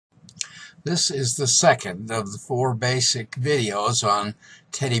This is the second of the 4 basic videos on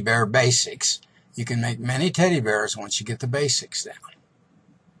teddy bear basics. You can make many teddy bears once you get the basics down.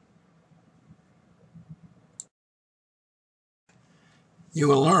 You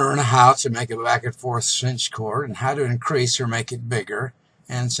will learn how to make a back and forth cinch cord and how to increase or make it bigger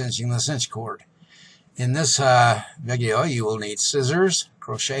and cinching the cinch cord. In this video you will need scissors,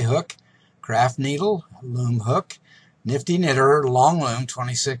 crochet hook, craft needle, loom hook, nifty knitter, long loom,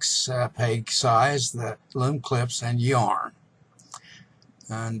 26 peg size, the loom clips, and yarn.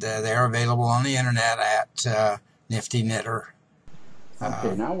 And they're available on the internet at Nifty Knitter.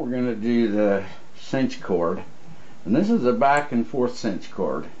 Okay, now we're going to do the cinch cord. And this is a back and forth cinch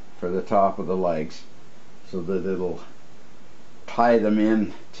cord for the top of the legs so that it'll tie them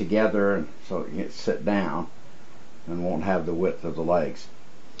in together and so you can sit down and won't have the width of the legs.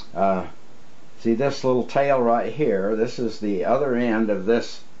 See this little tail right here? This is the other end of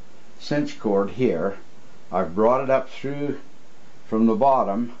this cinch cord here. I've brought it up through from the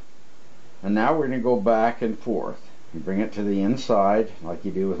bottom, and now we're going to go back and forth. You bring it to the inside like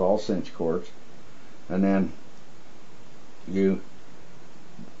you do with all cinch cords, and then you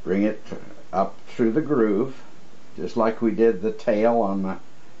bring it up through the groove just like we did the tail on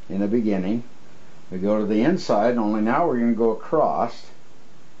in the beginning. We go to the inside, only now we're going to go across,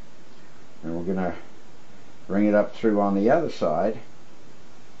 and we're going to bring it up through on the other side,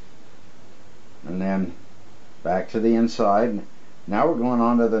 and then back to the inside. Now we're going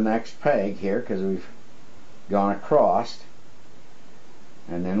on to the next peg here because we've gone across,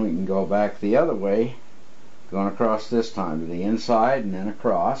 and then we can go back the other way, going across this time to the inside and then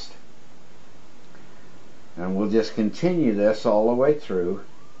across, and we'll just continue this all the way through,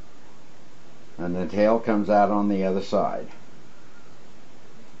 and the tail comes out on the other side.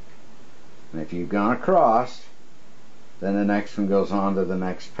 And if you've gone across, then the next one goes on to the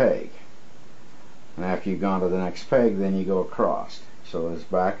next peg, and after you've gone to the next peg, then you go across. So it's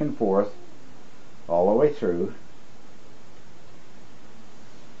back and forth all the way through.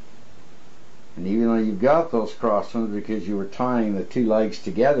 And even though you've got those cross ones because you were tying the two legs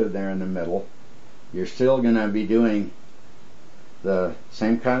together there in the middle, you're still going to be doing the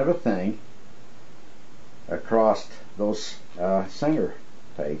same kind of a thing across those center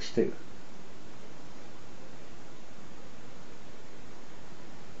pegs too.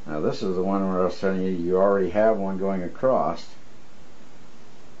 Now this is the one where I was telling you, you already have one going across,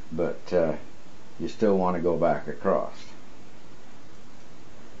 but you still want to go back across,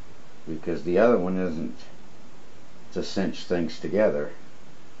 because the other one isn't to cinch things together,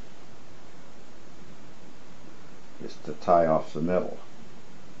 just to tie off the middle.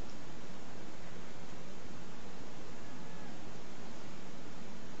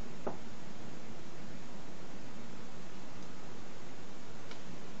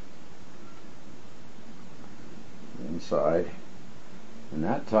 Inside, and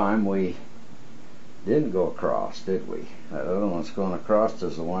that time we didn't go across, did we? That other one's going across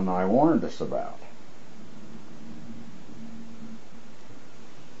is the one I warned us about.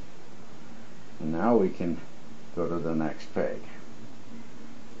 And now we can go to the next peg.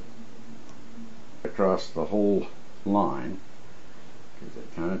 Across the whole line, because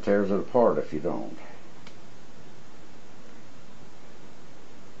it kind of tears it apart if you don't.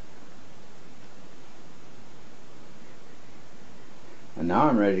 And now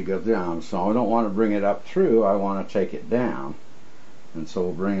I'm ready to go down, so I don't want to bring it up through, I want to take it down. And so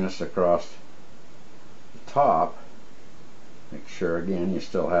we'll bring this across the top. Make sure again you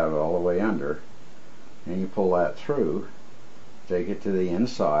still have it all the way under, and you pull that through, take it to the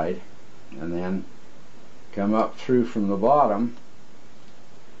inside, and then come up through from the bottom,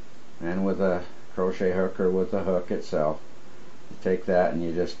 and with a crochet hook or with the hook itself, you take that and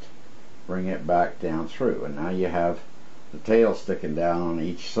you just bring it back down through, and now you have the tail sticking down on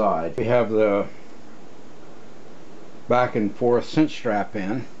each side. We have the back and forth cinch strap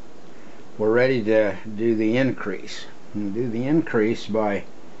in. We're ready to do the increase. And do the increase by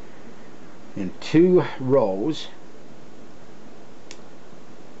in 2 rows.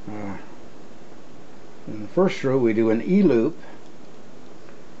 In the first row we do an E-loop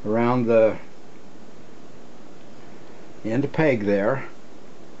around the end peg there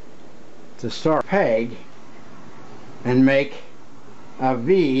to start peg, and make a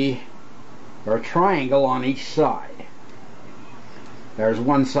V or a triangle on each side. There's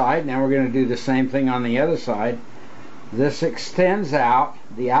one side. Now we're going to do the same thing on the other side. This extends out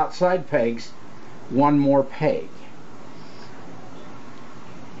the outside pegs one more peg.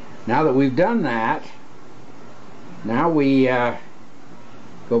 Now that we've done that, now we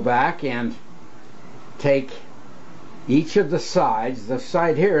go back and take each of the sides. The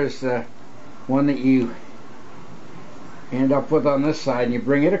side here is the one that you end up with on this side, and you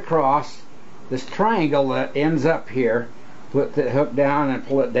bring it across this triangle that ends up here. Put the hook down and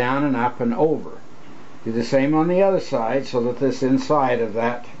pull it down and up and over. Do the same on the other side, so that this inside of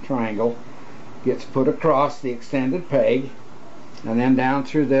that triangle gets put across the extended peg, and then down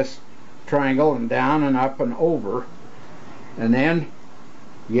through this triangle and down and up and over. And then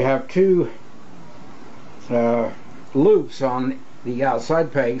you have two loops on the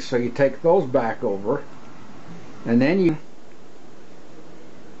outside pegs, so you take those back over, and then you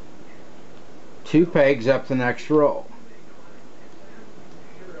two pegs up the next row.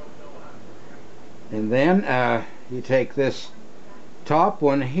 And then you take this top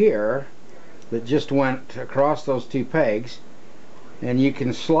one here that just went across those two pegs, and you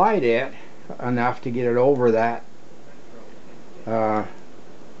can slide it enough to get it over that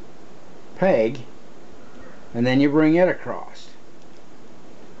peg, and then you bring it across.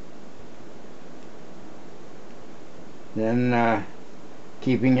 Then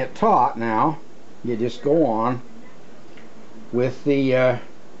keeping it taut, now you just go on with the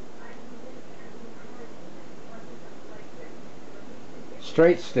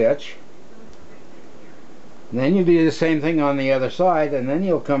straight stitch, and then you do the same thing on the other side, and then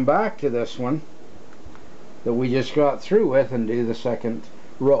you'll come back to this one that we just got through with and do the second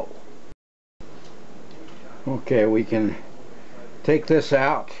row. Okay, we can take this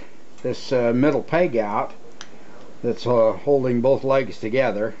out, this middle peg out that's holding both legs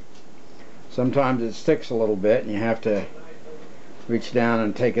together. Sometimes it sticks a little bit and you have to reach down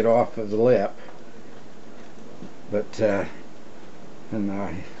and take it off of the lip, but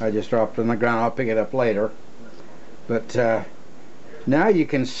I just dropped it on the ground. I'll pick it up later. But now you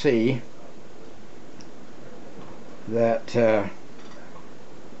can see that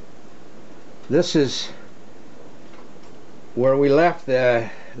this is where we left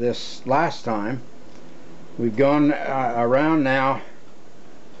this last time. We've gone around now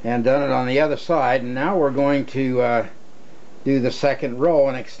and done it on the other side, and now we're going to do the second row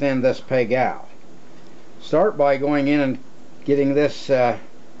and extend this peg out. Start by going in and getting this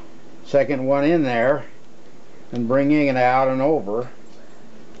second one in there and bringing it out and over.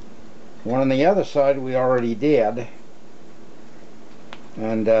 One on the other side we already did,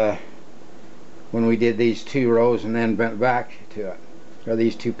 and when we did these two rows and then went back to it, or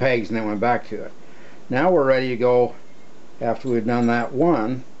these two pegs and then went back to it. Now we're ready to go, after we've done that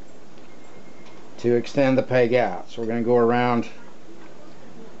one, to extend the peg out. So we're going to go around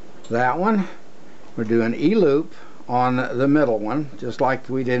that one. We're doing E-loop on the middle one, just like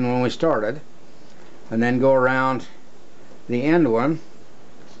we did when we started, and then go around the end one,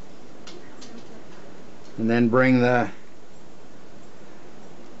 and then bring the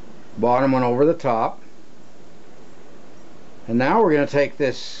bottom one over the top. And now we're going to take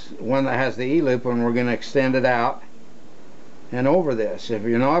this one that has the E-loop and we're going to extend it out and over this. If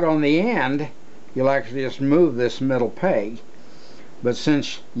you're not on the end, you'll actually just move this middle peg, but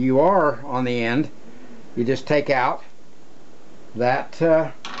since you are on the end, you just take out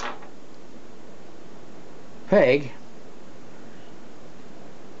that peg,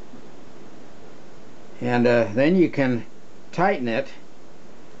 and then you can tighten it,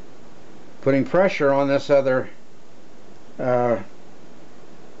 putting pressure on this other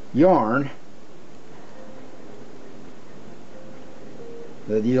yarn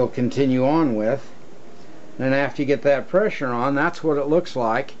that you'll continue on with. And after you get that pressure on, that's what it looks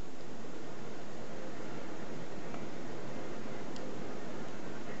like.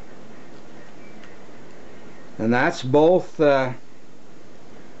 And that's both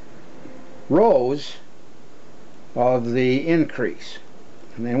rows of the increase.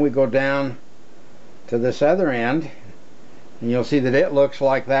 And then we go down to this other end, and you'll see that it looks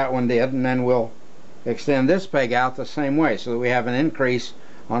like that one did, and then we'll extend this peg out the same way so that we have an increase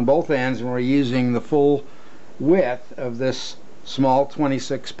on both ends, and we're using the full width of this small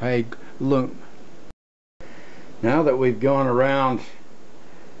 26 peg loom. Now that we've gone around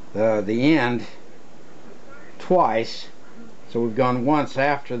the end twice, so we've gone once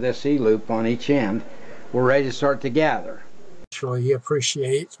after this E-loop on each end, we're ready to start to gather. Truly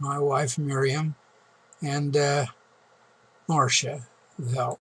appreciate my wife Miriam and Marcia, the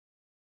help.